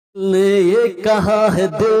ने ये कहा है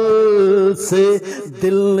दिल से,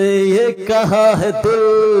 दिल ने ये कहा है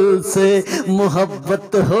दिल से,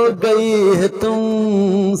 मोहब्बत हो गई है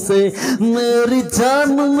तुमसे। मेरी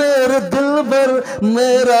जान मेरे दिलबर,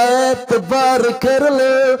 मेरा एतबार कर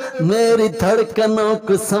लो, मेरी धड़कनों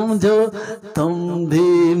को समझो, तुम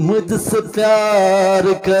भी मुझसे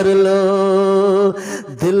प्यार कर लो।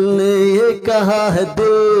 दिल ने ये कहा है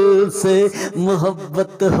दिल से,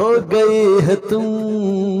 मोहब्बत हो गई है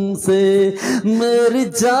तुमसे। मेरी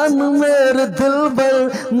जान मेरे दिलबर,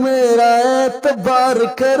 मेरा एतबार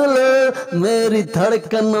कर लो, मेरी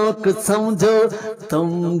धड़कनों को समझो,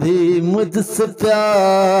 तुम भी मुझसे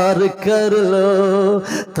प्यार कर लो,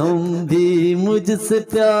 तुम भी मुझसे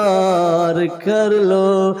प्यार कर लो।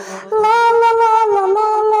 ला ला ला ला ला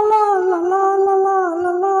ला ला ला ला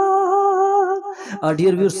ला ला।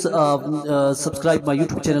 Dear viewers, subscribe my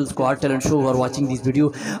YouTube channel Pyar Kar Show or watching this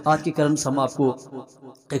video। आज के कारण हम आपको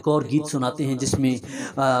एक और गीत सुनाते हैं जिसमें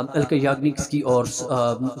अलका याग्निक की और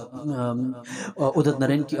उदित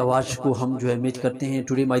नारायण की आवाज़ को हम जो है मैच करते हैं।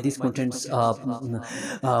 Today my this contents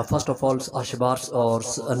first of all आशीर्वाद और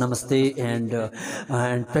नमस्ते and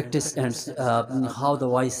practice and how the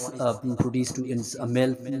voice produced to in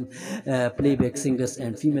male playback singers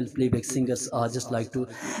and female playback singers are just like to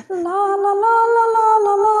la la la la la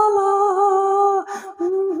la la la la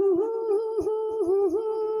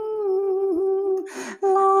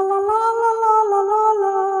la la la la la la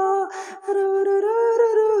la ru ru ru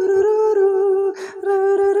ru ru ru ru ru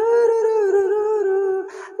ru ru ru ru ru ru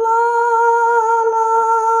la la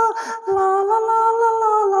la la la la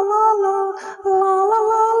la la la la la la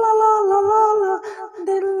la la la la la।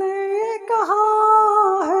 दिल ने कहा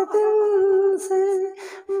है दिल से,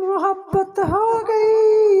 मोहब्बत हो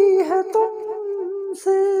गई है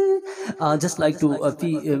तुमसे। Just like to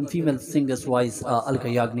female singers voice Alka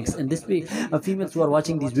Yagniks, and this way females who are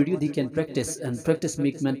watching this video, they can practice, and practice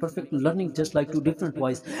make man perfect. Learning just like to different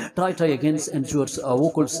voice, try against and yours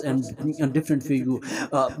vocals and different way you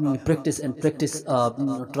practice and practice,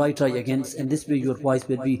 try against, and this way your voice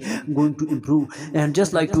will be going to improve। and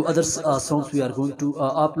just like to other songs we are going to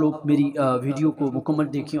आप लोग मेरी video को मुकम्मल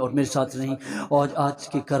देखें और मेरे साथ रहें। और आज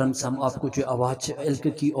के कारण हम आपको जो आवाज़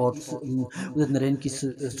अलका की और उदित नारायण की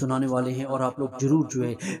सुनाने वाले हैं, और आप लोग जरूर जो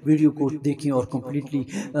है वीडियो को देखें और कम्प्लीटली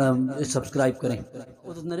सब्सक्राइब करें।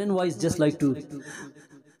 Udit Narayan voice just like to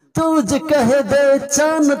तुझ कह दे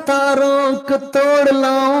चांद तारों को तोड़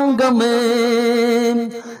लाऊंगा मैं,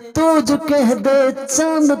 तुझ कह दे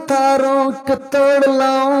चांद तारों को तोड़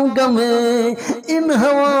लाऊंगा मैं, इन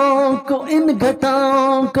हवाओं को इन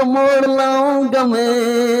घटाओं को मोड़ लाऊंगा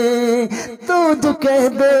मैं। तुझ कह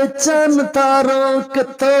दे चांद तारों को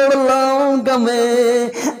तोड़ लाऊंगा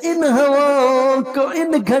मैं, इन हवाओं को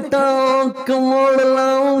इन घटाओं को मोड़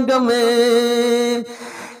लाऊंगा मैं।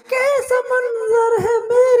 कैसा मंजर है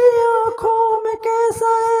मेरी आँखों में, कैसा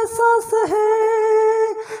एहसास है,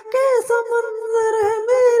 कैसा मंजर है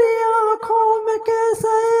मेरी आँखों में,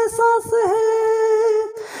 कैसा एहसास है।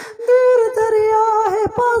 दूर दरिया है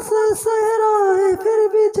पास सहरा है, फिर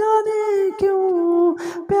भी जाने क्यों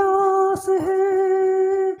प्यास है।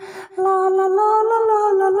 ला ला ला ला ला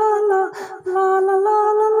ला ला ला ला ला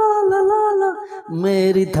ला ला ला ला ला।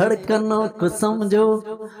 मेरी धड़कनों को समझो,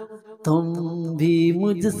 तुम भी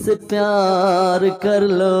मुझसे प्यार कर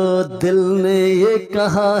लो। दिल ने ये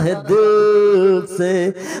कहा है दिल से,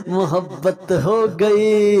 मोहब्बत हो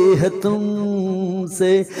गई है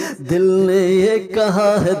तुमसे। दिल ने ये कहा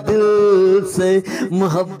है दिल से,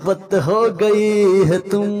 मोहब्बत हो गई है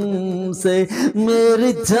तुमसे।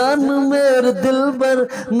 मेरी जान मेरे दिलबर,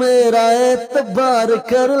 मेरा एतबार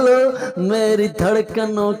कर लो, मेरी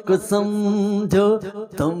धड़कनों को समझो,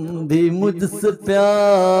 तुम भी मुझसे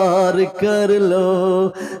प्यार कर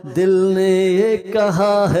लो। दिल ने ये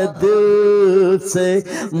कहा है दिल से,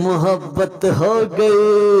 मोहब्बत हो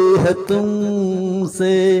गई है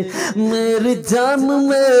तुमसे। मेरी जान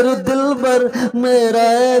मेरे दिलबर, मेरा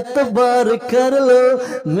एतबार कर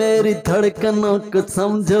लो, मेरी धड़कनों को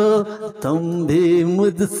समझो, तुम भी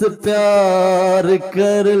मुझसे प्यार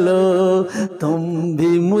कर लो, तुम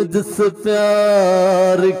भी मुझसे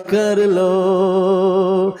प्यार कर लो।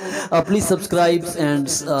 Please subscribe and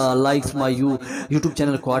likes my YouTube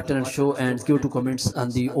channel Pyar Kar Show, and give 2 comments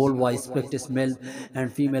on the all voice practice male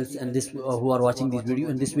and females, and this who are watching this video,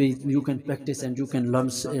 and this way you can practice and you can learn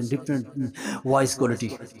in different voice quality।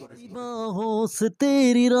 बाहों से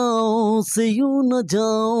तेरी राहों से यूं न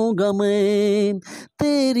जाऊंगा मैं,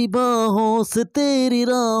 तेरी राहों से, तेरी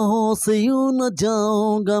राहों से यूं न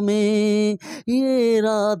जाऊंगा मैं, ये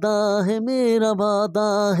इरादा है मेरा, वादा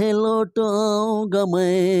है लौट आऊंगा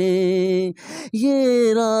मैं, ये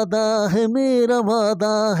इरादा है मेरा,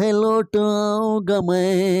 वादा है लौट आऊंगा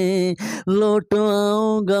मैं, लौट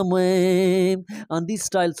आऊंगा मैं. And these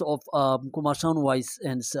styles of Kumar Sanu voice,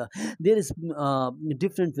 and there is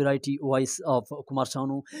different variety voice of Kumar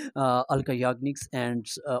Sanu, Alka Yagniks, and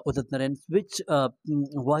udit Narayan. Which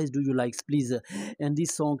voice do you like, please? And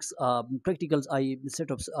these songs practicals I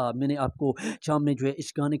setups मैंने आपको शाम ने जो है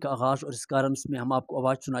इस गाने का आगाज़ और इस कारण में हम आपको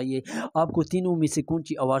आवाज़ सुनाइए. आपको तीनों में से कौन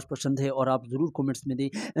सी आवाज़ पसंद है और आप ज़रूर कमेंट्स में दें.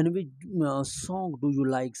 And which song do you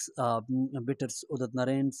like better, udit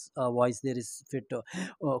Narayan's voice there is fit,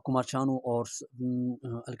 Kumar Sanu or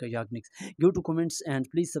Alka Yagniks? Go to comments and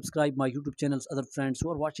please subscribe my YouTube channels, other friends who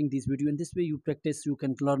are watching this video. In this way you practice, you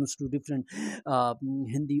can learn to different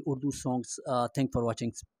Hindi Urdu songs. Thank for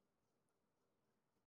watching.